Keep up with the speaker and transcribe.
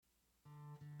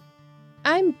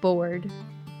I'm bored.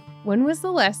 When was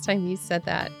the last time you said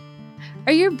that?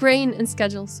 Are your brain and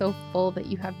schedule so full that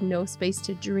you have no space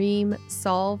to dream,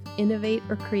 solve, innovate,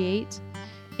 or create?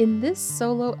 In this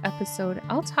solo episode,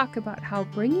 I'll talk about how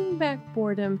bringing back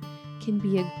boredom can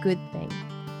be a good thing.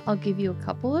 I'll give you a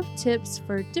couple of tips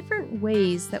for different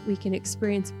ways that we can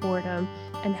experience boredom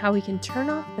and how we can turn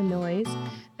off the noise.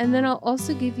 And then I'll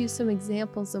also give you some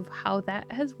examples of how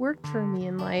that has worked for me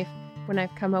in life when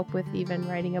I've come up with even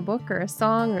writing a book or a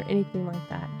song or anything like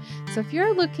that. So if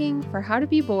you're looking for how to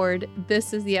be bored,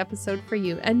 this is the episode for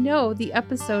you. And no, the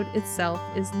episode itself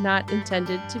is not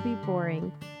intended to be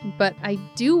boring, but I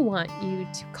do want you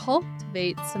to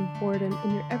cultivate some boredom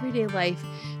in your everyday life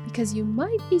because you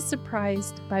might be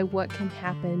surprised by what can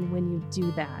happen when you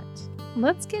do that.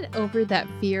 Let's get over that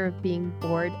fear of being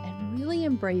bored and really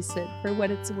embrace it for what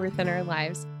it's worth in our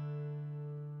lives.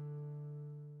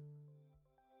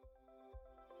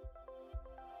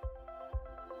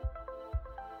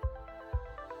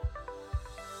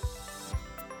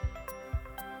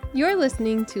 You're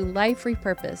listening to Life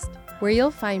Repurposed, where you'll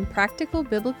find practical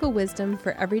biblical wisdom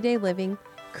for everyday living,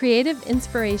 creative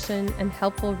inspiration, and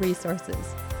helpful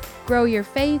resources. Grow your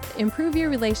faith, improve your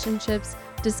relationships,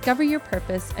 discover your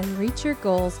purpose, and reach your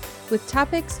goals with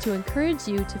topics to encourage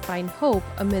you to find hope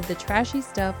amid the trashy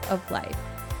stuff of life.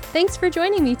 Thanks for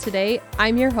joining me today.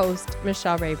 I'm your host,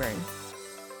 Michelle Rayburn.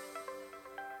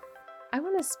 I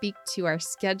want to speak to our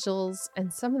schedules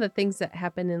and some of the things that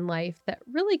happen in life that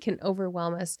really can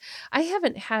overwhelm us. I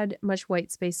haven't had much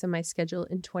white space in my schedule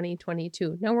in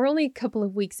 2022. Now we're only a couple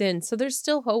of weeks in, so there's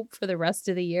still hope for the rest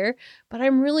of the year, but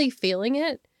I'm really feeling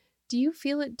it. Do you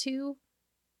feel it too?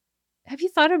 Have you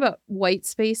thought about white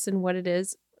space and what it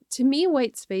is? To me,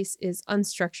 white space is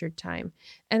unstructured time,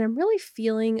 and I'm really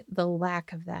feeling the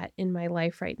lack of that in my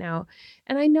life right now.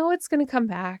 And I know it's going to come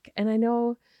back, and I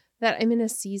know that I'm in a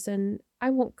season,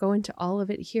 I won't go into all of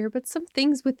it here, but some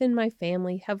things within my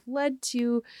family have led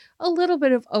to a little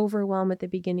bit of overwhelm at the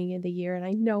beginning of the year, and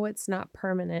I know it's not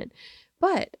permanent,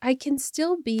 but I can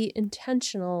still be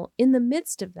intentional in the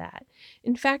midst of that.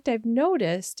 In fact, I've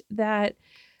noticed that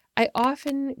I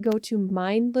often go to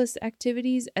mindless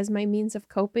activities as my means of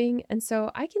coping, and so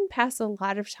I can pass a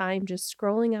lot of time just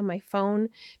scrolling on my phone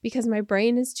because my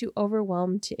brain is too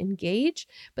overwhelmed to engage,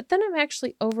 but then I'm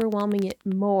actually overwhelming it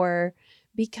more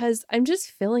because I'm just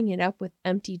filling it up with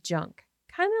empty junk,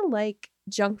 kind of like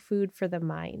junk food for the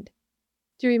mind.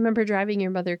 Do you remember driving your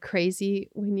mother crazy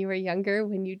when you were younger,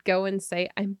 when you'd go and say,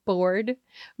 I'm bored?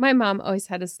 My mom always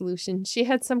had a solution. She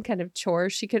had some kind of chore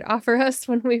she could offer us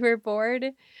when we were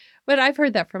bored. But I've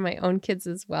heard that from my own kids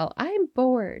as well. I'm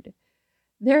bored.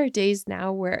 There are days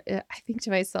now where I think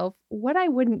to myself, what I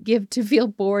wouldn't give to feel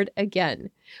bored again.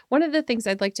 One of the things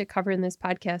I'd like to cover in this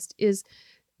podcast is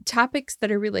topics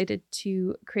that are related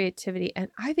to creativity. And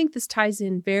I think this ties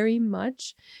in very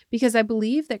much because I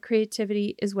believe that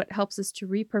creativity is what helps us to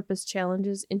repurpose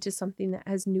challenges into something that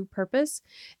has new purpose.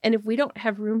 And if we don't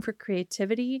have room for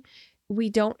creativity, we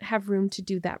don't have room to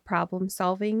do that problem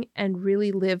solving and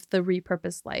really live the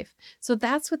repurposed life. So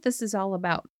that's what this is all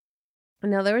about.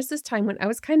 Now, there was this time when I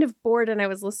was kind of bored and I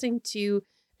was listening to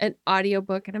an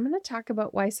audiobook, and I'm going to talk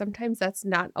about why sometimes that's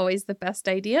not always the best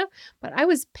idea, but I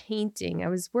was painting. I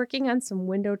was working on some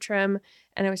window trim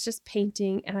and I was just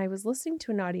painting and I was listening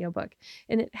to an audiobook,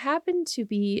 and it happened to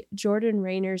be Jordan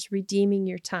Rayner's Redeeming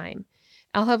Your Time.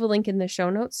 I'll have a link in the show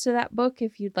notes to that book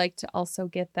if you'd like to also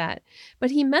get that.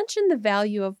 But he mentioned the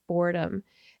value of boredom,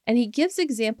 and he gives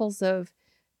examples of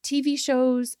TV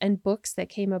shows and books that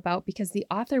came about because the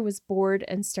author was bored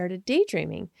and started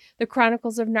daydreaming. The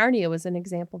Chronicles of Narnia was an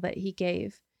example that he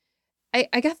gave.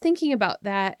 I got thinking about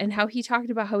that and how he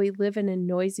talked about how we live in a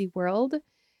noisy world.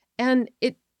 And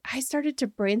I started to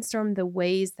brainstorm the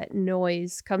ways that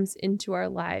noise comes into our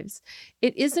lives.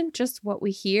 It isn't just what we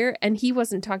hear, and he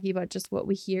wasn't talking about just what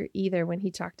we hear either when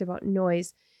he talked about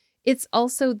noise. It's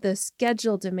also the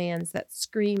schedule demands that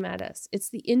scream at us. It's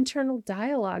the internal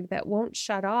dialogue that won't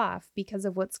shut off because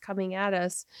of what's coming at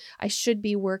us. I should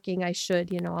be working. I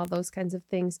should, all those kinds of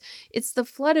things. It's the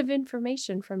flood of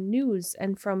information from news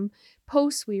and from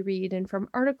posts we read and from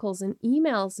articles and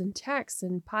emails and texts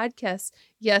and podcasts.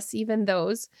 Yes, even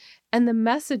those. And the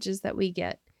messages that we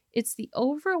get. It's the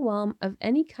overwhelm of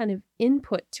any kind of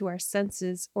input to our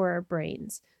senses or our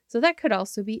brains. So that could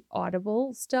also be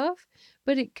audible stuff,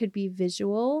 but it could be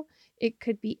visual. It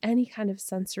could be any kind of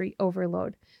sensory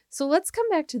overload. So let's come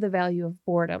back to the value of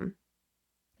boredom.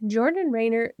 Jordan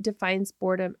Rayner defines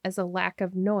boredom as a lack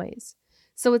of noise.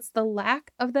 So it's the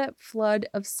lack of that flood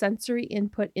of sensory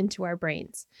input into our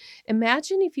brains.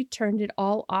 Imagine if you turned it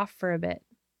all off for a bit.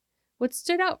 What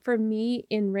stood out for me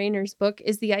in Rainer's book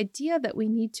is the idea that we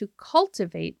need to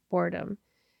cultivate boredom.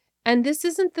 And this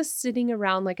isn't the sitting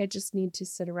around like I just need to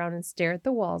sit around and stare at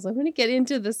the walls. I'm going to get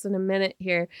into this in a minute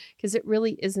here because it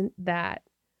really isn't that.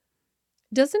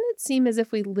 Doesn't it seem as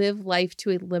if we live life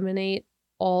to eliminate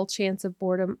all chance of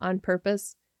boredom on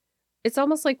purpose? It's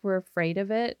almost like we're afraid of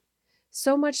it,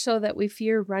 so much so that we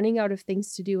fear running out of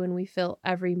things to do and we fill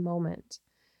every moment.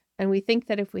 And we think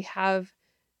that if we have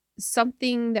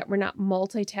something that we're not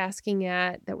multitasking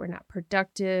at, that we're not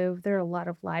productive, there are a lot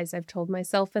of lies I've told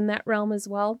myself in that realm as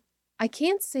well. I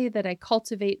can't say that I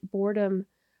cultivate boredom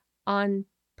on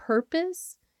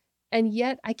purpose, and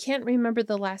yet I can't remember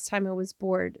the last time I was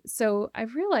bored. So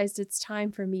I've realized it's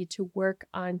time for me to work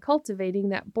on cultivating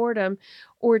that boredom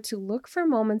or to look for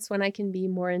moments when I can be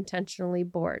more intentionally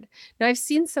bored. Now, I've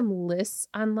seen some lists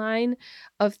online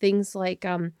of things like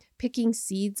picking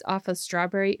seeds off a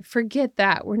strawberry. Forget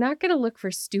that. We're not going to look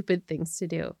for stupid things to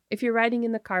do. If you're riding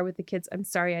in the car with the kids, I'm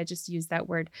sorry, I just used that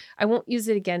word. I won't use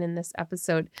it again in this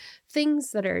episode.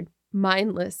 Things that are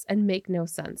mindless and make no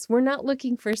sense. We're not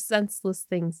looking for senseless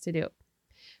things to do.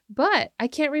 But I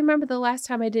can't remember the last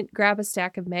time I didn't grab a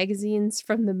stack of magazines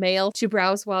from the mail to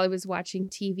browse while I was watching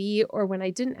TV, or when I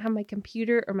didn't have my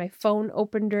computer or my phone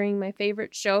open during my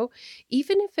favorite show,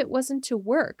 even if it wasn't to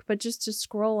work, but just to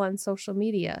scroll on social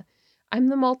media. I'm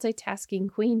the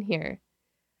multitasking queen here.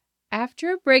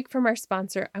 After a break from our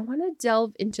sponsor, I want to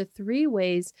delve into 3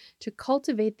 ways to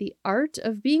cultivate the art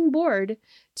of being bored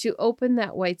to open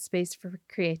that white space for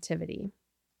creativity.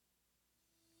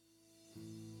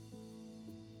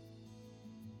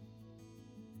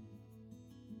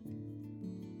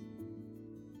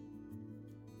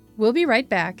 We'll be right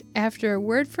back after a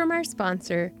word from our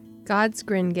sponsor, God's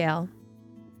Grin Gal.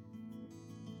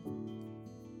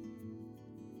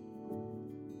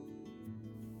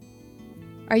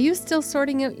 Are you still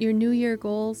sorting out your New Year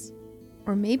goals?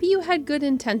 Or maybe you had good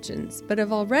intentions, but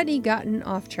have already gotten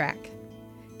off track.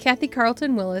 Kathy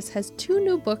Carlton Willis has 2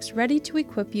 new books ready to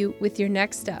equip you with your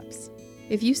next steps.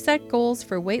 If you set goals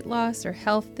for weight loss or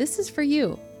health, this is for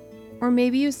you. Or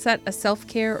maybe you set a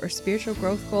self-care or spiritual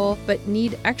growth goal, but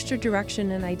need extra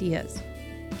direction and ideas.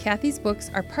 Kathy's books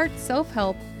are part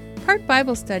self-help, part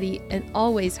Bible study, and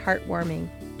always heartwarming.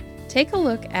 Take a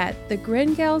look at The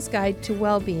Grin Gal's Guide to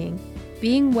Well-Being,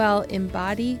 Being Well in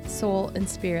Body, Soul, and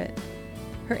Spirit.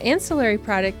 Her ancillary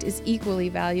product is equally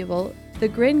valuable, The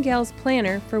Grin Gal's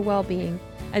Planner for Well-Being,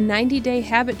 a 90-day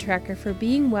habit tracker for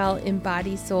being well in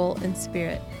body, soul, and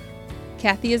spirit.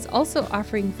 Kathy is also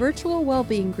offering virtual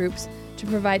well-being groups to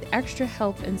provide extra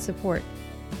help and support.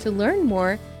 To learn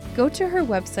more, go to her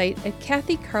website at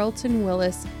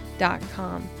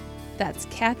kathycarltonwillis.com. That's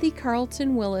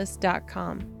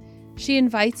kathycarltonwillis.com. She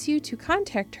invites you to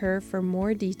contact her for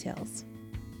more details.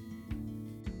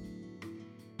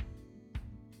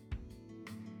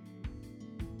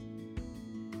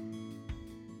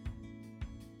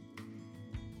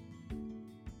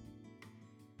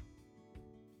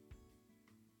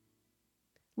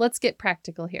 Let's get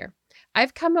practical here.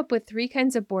 I've come up with 3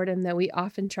 kinds of boredom that we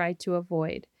often try to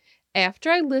avoid. After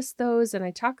I list those and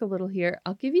I talk a little here,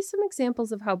 I'll give you some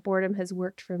examples of how boredom has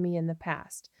worked for me in the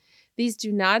past. These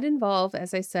do not involve,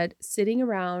 as I said, sitting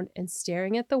around and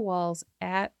staring at the walls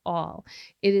at all.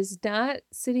 It is not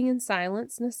sitting in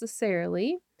silence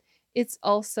necessarily. It's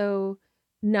also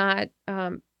not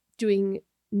doing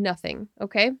nothing,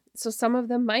 okay? So some of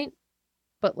them might,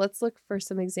 but let's look for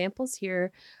some examples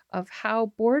here of how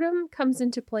boredom comes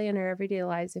into play in our everyday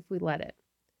lives if we let it.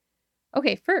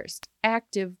 Okay, first,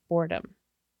 active boredom.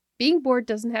 Being bored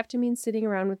doesn't have to mean sitting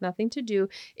around with nothing to do.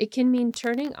 It can mean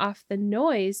turning off the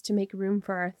noise to make room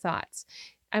for our thoughts.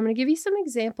 I'm going to give you some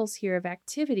examples here of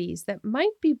activities that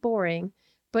might be boring,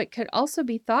 but could also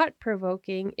be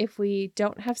thought-provoking if we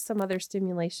don't have some other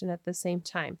stimulation at the same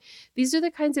time. These are the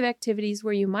kinds of activities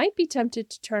where you might be tempted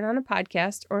to turn on a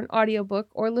podcast or an audiobook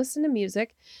or listen to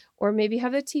music, or maybe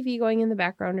have the TV going in the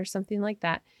background or something like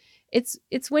that. It's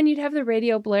when you'd have the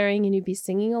radio blaring and you'd be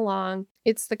singing along.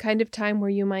 It's the kind of time where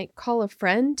you might call a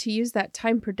friend to use that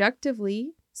time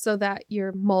productively so that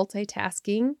you're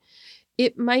multitasking.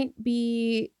 It might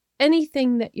be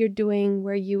anything that you're doing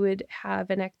where you would have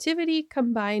an activity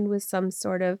combined with some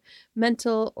sort of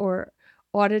mental or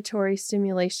auditory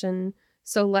stimulation.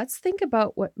 So let's think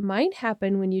about what might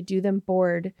happen when you do them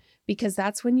bored, because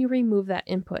that's when you remove that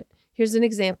input. Here's an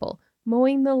example: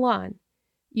 mowing the lawn.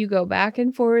 You go back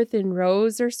and forth in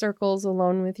rows or circles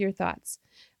alone with your thoughts.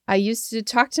 I used to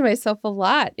talk to myself a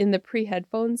lot in the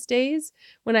pre-headphones days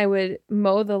when I would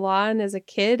mow the lawn as a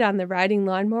kid on the riding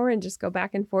lawnmower and just go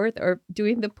back and forth, or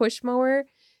doing the push mower.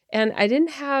 And I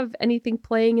didn't have anything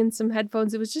playing in some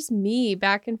headphones. It was just me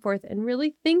back and forth and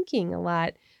really thinking a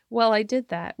lot while I did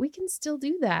that. We can still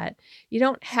do that. You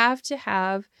don't have to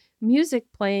have music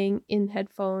playing in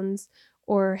headphones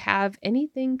or have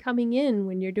anything coming in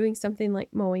when you're doing something like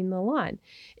mowing the lawn.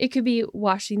 It could be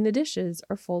washing the dishes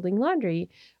or folding laundry,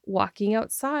 walking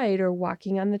outside or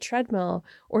walking on the treadmill,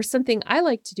 or something I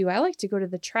like to do. I like to go to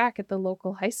the track at the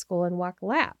local high school and walk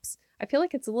laps. I feel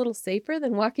like it's a little safer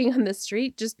than walking on the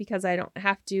street just because I don't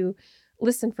have to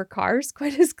listen for cars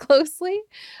quite as closely.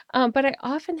 But I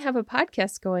often have a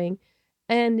podcast going.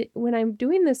 And when I'm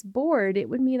doing this bored, it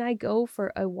would mean I go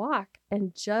for a walk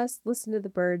and just listen to the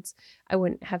birds. I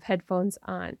wouldn't have headphones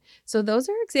on. So those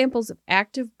are examples of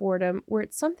active boredom where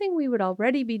it's something we would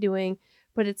already be doing,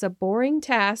 but it's a boring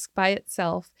task by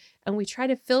itself. And we try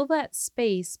to fill that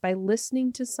space by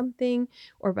listening to something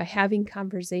or by having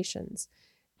conversations.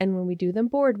 And when we do them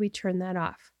bored, we turn that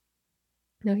off.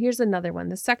 Now, here's another one.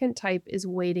 The second type is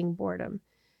waiting boredom.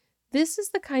 This is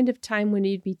the kind of time when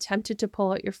you'd be tempted to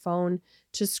pull out your phone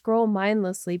to scroll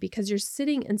mindlessly because you're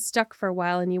sitting and stuck for a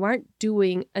while and you aren't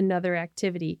doing another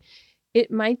activity.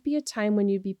 It might be a time when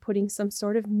you'd be putting some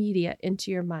sort of media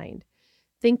into your mind.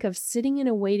 Think of sitting in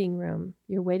a waiting room.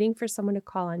 You're waiting for someone to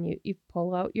call on you. You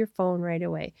pull out your phone right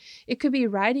away. It could be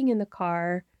riding in the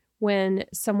car when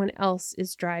someone else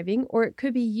is driving, or it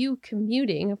could be you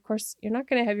commuting. Of course, you're not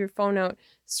going to have your phone out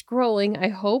scrolling, I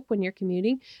hope, when you're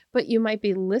commuting, but you might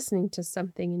be listening to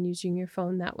something and using your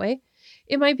phone that way.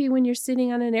 It might be when you're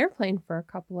sitting on an airplane for a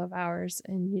couple of hours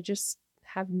and you just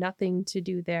have nothing to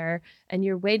do there and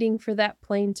you're waiting for that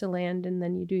plane to land and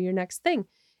then you do your next thing.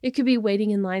 It could be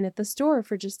waiting in line at the store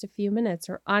for just a few minutes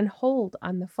or on hold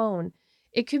on the phone.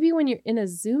 It could be when you're in a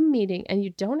Zoom meeting and you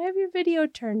don't have your video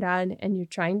turned on and you're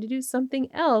trying to do something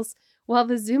else while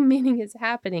the Zoom meeting is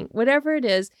happening. Whatever it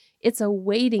is, it's a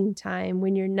waiting time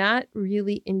when you're not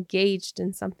really engaged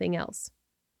in something else.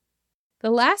 The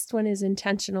last one is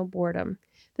intentional boredom.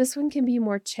 This one can be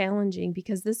more challenging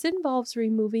because this involves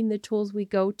removing the tools we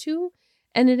go to,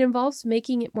 and it involves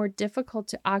making it more difficult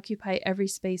to occupy every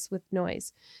space with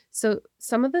noise. So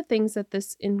some of the things that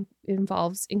this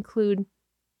involves include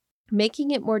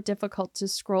making it more difficult to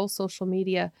scroll social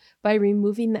media by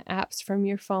removing the apps from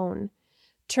your phone,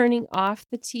 turning off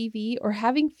the TV or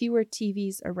having fewer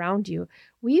TVs around you.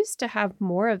 We used to have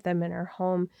more of them in our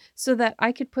home so that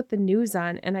I could put the news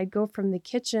on and I'd go from the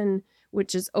kitchen,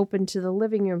 which is open to the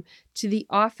living room, to the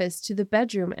office, to the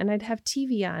bedroom, and I'd have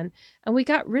TV on. And we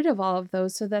got rid of all of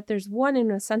those so that there's one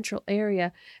in a central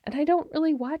area, and I don't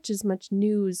really watch as much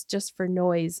news just for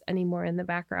noise anymore in the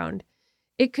background.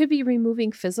 It could be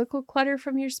removing physical clutter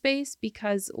from your space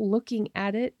because looking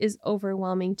at it is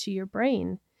overwhelming to your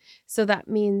brain. So that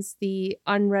means the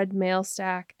unread mail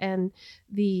stack and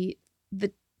the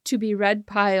to be read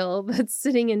pile that's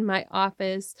sitting in my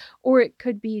office, or it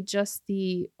could be just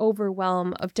the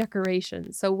overwhelm of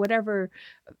decoration. So whatever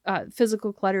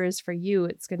physical clutter is for you,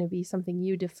 it's going to be something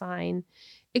you define.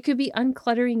 It could be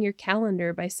uncluttering your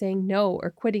calendar by saying no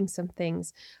or quitting some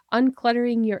things,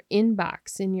 uncluttering your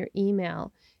inbox in your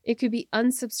email. It could be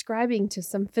unsubscribing to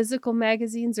some physical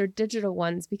magazines or digital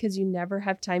ones because you never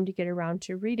have time to get around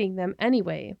to reading them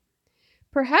anyway.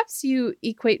 Perhaps you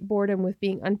equate boredom with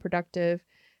being unproductive,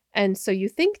 and so you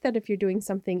think that if you're doing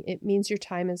something, it means your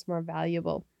time is more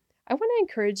valuable. I want to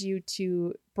encourage you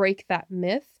to break that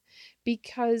myth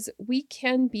because we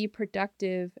can be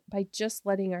productive by just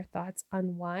letting our thoughts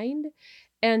unwind.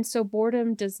 And so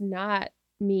boredom does not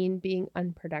mean being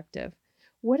unproductive.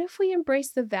 What if we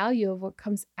embrace the value of what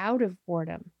comes out of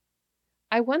boredom?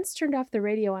 I once turned off the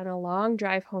radio on a long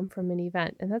drive home from an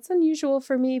event, and that's unusual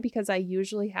for me because I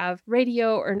usually have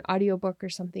radio or an audiobook or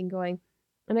something going.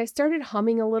 And I started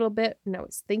humming a little bit and I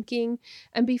was thinking,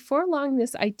 and before long,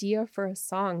 this idea for a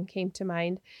song came to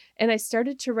mind, and I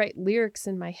started to write lyrics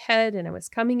in my head and I was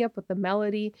coming up with the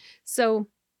melody. So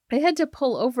I had to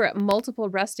pull over at multiple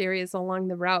rest areas along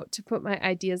the route to put my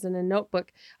ideas in a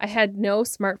notebook. I had no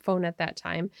smartphone at that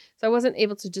time, so I wasn't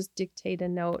able to just dictate a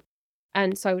note.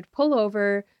 And so I would pull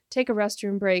over, take a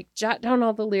restroom break, jot down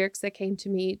all the lyrics that came to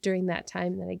me during that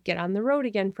time. Then I'd get on the road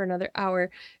again for another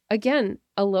hour. Again,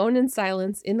 alone in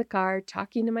silence in the car,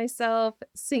 talking to myself,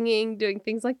 singing, doing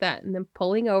things like that, and then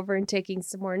pulling over and taking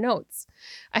some more notes.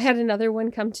 I had another one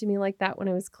come to me like that when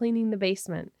I was cleaning the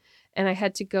basement, and I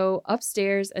had to go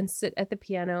upstairs and sit at the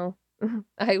piano.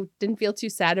 I didn't feel too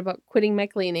sad about quitting my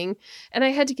cleaning, and I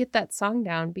had to get that song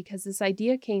down because this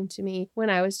idea came to me when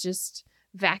I was just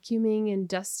vacuuming and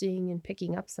dusting and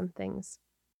picking up some things.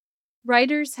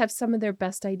 Writers have some of their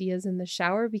best ideas in the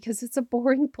shower because it's a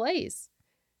boring place.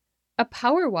 A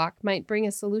power walk might bring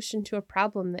a solution to a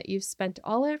problem that you've spent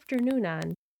all afternoon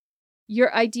on.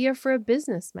 Your idea for a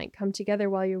business might come together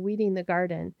while you're weeding the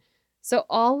garden. So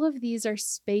all of these are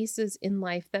spaces in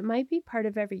life that might be part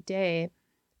of every day,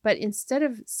 but instead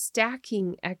of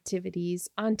stacking activities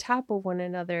on top of one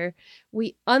another,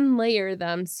 we unlayer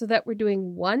them so that we're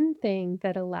doing one thing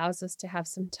that allows us to have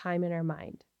some time in our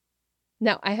mind.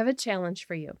 Now, I have a challenge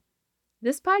for you.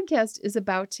 This podcast is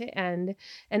about to end,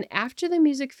 and after the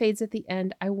music fades at the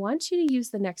end, I want you to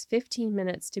use the next 15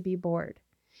 minutes to be bored.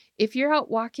 If you're out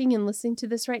walking and listening to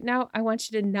this right now, I want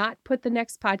you to not put the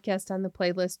next podcast on the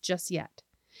playlist just yet.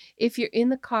 If you're in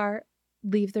the car,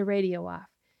 leave the radio off.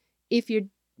 If you're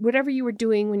whatever you were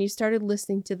doing when you started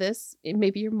listening to this,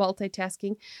 maybe you're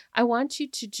multitasking, I want you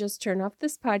to just turn off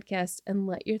this podcast and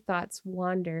let your thoughts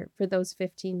wander for those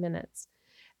 15 minutes.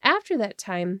 After that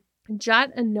time, jot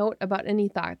a note about any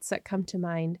thoughts that come to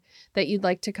mind that you'd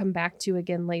like to come back to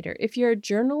again later. If you're a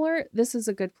journaler, this is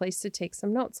a good place to take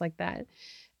some notes like that.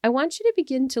 I want you to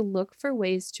begin to look for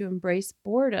ways to embrace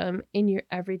boredom in your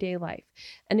everyday life.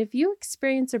 And if you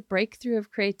experience a breakthrough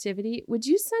of creativity, would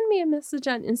you send me a message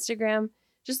on Instagram?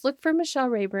 Just look for Michelle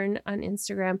Rayburn on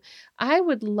Instagram. I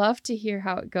would love to hear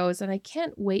how it goes, and I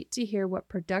can't wait to hear what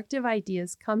productive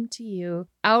ideas come to you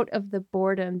out of the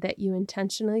boredom that you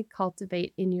intentionally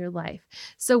cultivate in your life.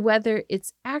 So whether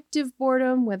it's active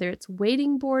boredom, whether it's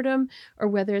waiting boredom, or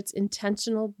whether it's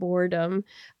intentional boredom,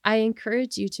 I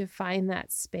encourage you to find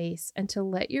that space and to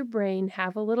let your brain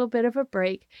have a little bit of a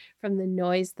break from the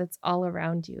noise that's all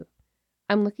around you.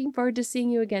 I'm looking forward to seeing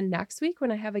you again next week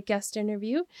when I have a guest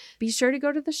interview. Be sure to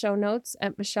go to the show notes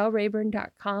at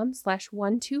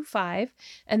michellerayburn.com/125,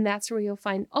 and that's where you'll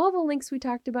find all the links we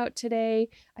talked about today.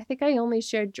 I think I only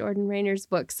shared Jordan Rayner's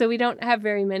book, so we don't have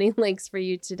very many links for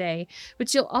you today,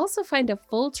 but you'll also find a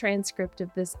full transcript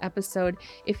of this episode.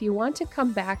 If you want to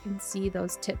come back and see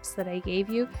those tips that I gave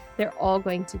you, they're all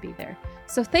going to be there.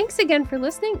 So thanks again for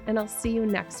listening, and I'll see you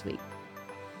next week.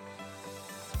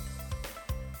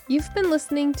 You've been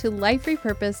listening to Life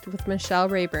Repurposed with Michelle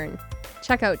Rayburn.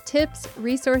 Check out tips,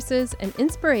 resources, and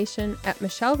inspiration at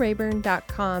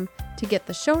michellerayburn.com to get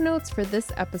the show notes for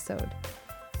this episode.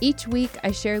 Each week,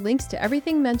 I share links to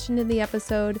everything mentioned in the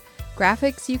episode,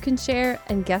 graphics you can share,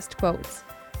 and guest quotes.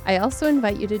 I also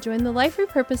invite you to join the Life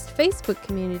Repurposed Facebook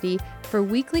community for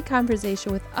weekly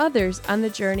conversation with others on the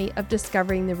journey of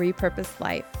discovering the repurposed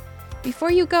life.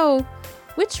 Before you go,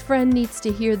 which friend needs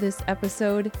to hear this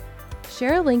episode?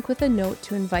 Share a link with a note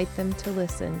to invite them to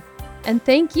listen. And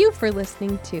thank you for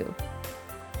listening too.